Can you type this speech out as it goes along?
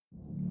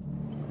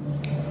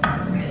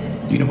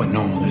You know what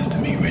normal is to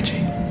me,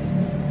 Richie?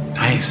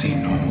 I ain't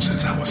seen normal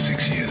since I was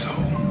 6 years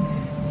old.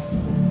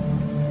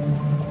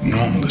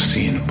 Normal is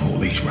seeing the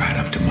police ride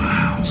up to my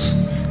house,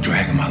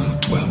 dragging my little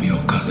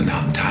 12-year-old cousin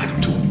out and tying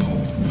him to a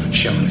pole,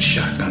 shoving a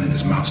shotgun in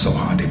his mouth so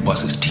hard they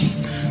bust his teeth,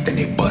 then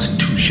they bust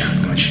 2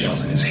 shotgun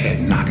shells in his head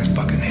and knock his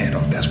fucking head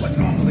off. That's what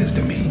normal is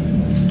to me.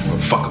 I don't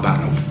fuck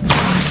about no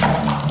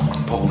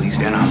police,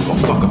 then I don't go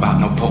fuck about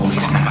no police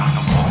now.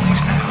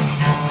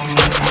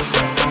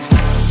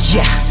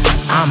 Yeah,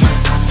 I'm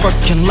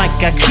working like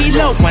a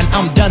kilo. When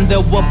I'm done,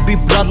 there will be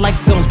blood like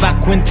films by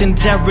Quentin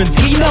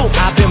Tarantino.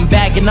 I've been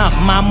bagging up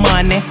my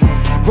money,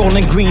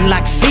 rolling green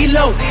like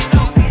CeeLo.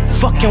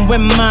 Fucking with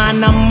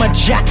mine, I'm a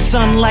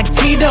Jackson like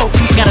Tito.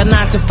 Got a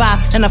 9 to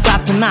 5 and a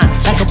 5 to 9,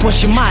 like a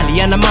Pushy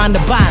Molly, and I'm on the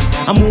bonds.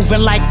 I'm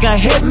moving like a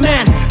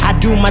hitman. I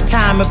do my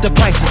time if the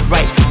price is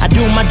right. I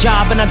do my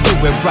job and I do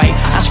it right.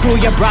 I screw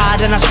your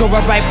bride and I screw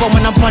her right. But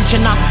when I'm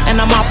punching up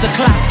and I'm off the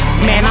clock,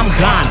 man, I'm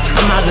gone,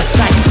 I'm out of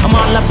sight. I'm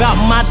all about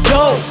my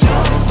dough.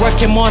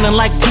 Working morning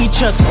like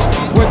teachers,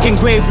 working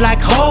grave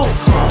like hoes.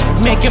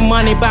 Making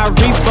money by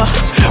reefer,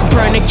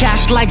 burning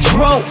cash like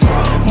Dro.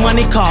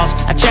 Money calls,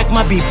 I check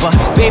my beeper.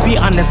 Baby,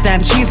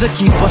 understand, she's a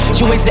keeper.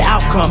 She weighs the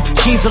outcome,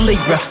 she's a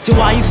Libra. So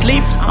while you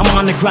sleep, I'm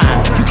on the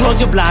grind. You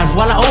close your blinds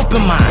while I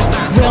open mine.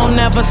 We'll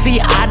never see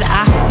eye to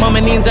eye.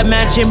 Mama needs a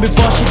mansion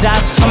before she dies.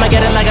 I'ma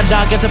get it like a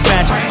dog gets a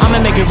branch.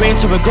 I'ma make it rain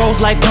so it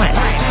grows like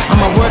plants.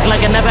 I'ma work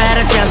like I never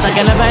had a chance, like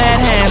I never had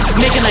hands.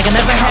 Make it like I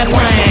never had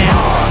plans.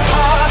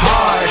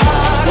 Hard,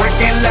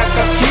 working like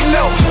a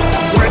kilo.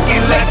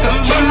 Working like a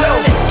kilo.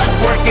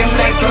 Working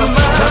like a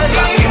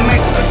talking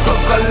Mexico,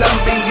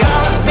 Colombia,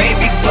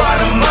 maybe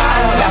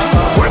Guatemala.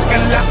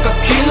 Working like a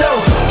kilo.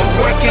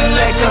 Working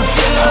like a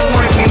kilo.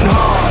 Working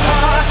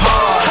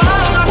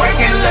hard.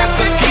 Working like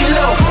a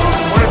kilo.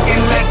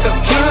 Working like a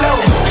kilo.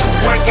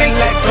 Working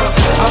like a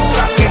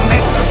talking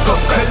Mexico,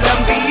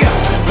 Colombia,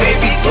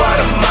 maybe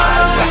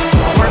Guatemala.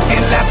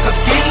 Working like a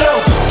kilo.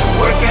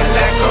 Working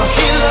like a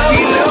kilo.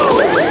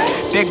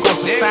 There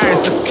goes the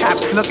sirens of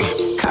cops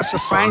looking. Cops will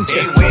find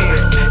you.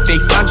 They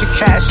found your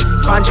cash,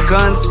 found your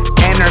guns,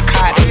 and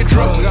narcotics.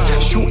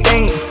 You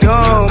ain't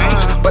dumb,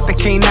 but the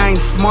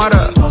K9's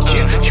smarter.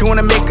 You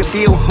wanna make a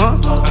deal, huh?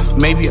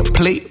 Maybe a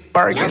plate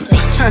bargain.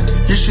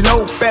 You should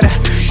know better.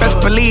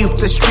 Best believe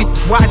the streets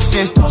is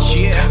watching.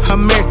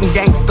 American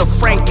gangster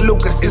Frank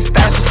Lucas. It's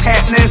that's just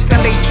happening.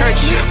 Sunday church,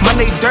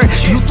 Monday dirt.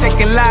 You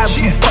taking lives,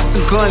 you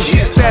busting guns,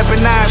 you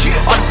stabbing knives.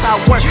 All this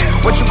hard work.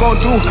 What you gonna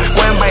do?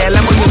 Go and buy a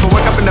Lambo. You can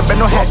work up in the bed,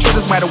 no hat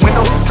triggers by the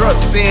window.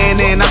 Drugs in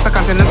and out the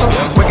continental.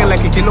 Working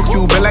like a kilo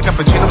Cuban, like a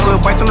Pacino.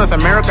 Goodbye to North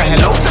America.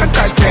 Hello to the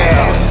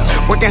cartel.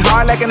 Working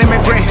hard like an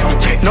immigrant.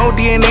 No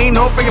DNA,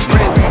 no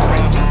fingerprints.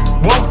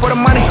 1 for the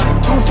money,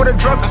 2 for the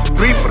drugs,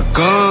 3 for the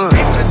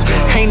guns.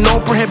 Ain't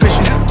no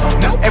prohibition.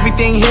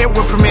 Everything here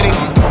we're permitting.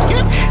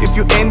 If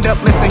you end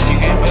up missing,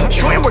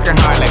 you ain't working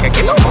hard like a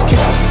kilo.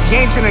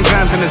 You ain't turning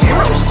grams into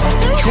zeros.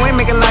 You ain't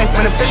making life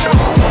beneficial.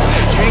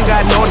 You ain't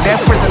got no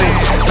death prisoners.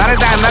 Not a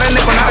dime, not a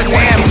nickel, not a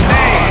damn.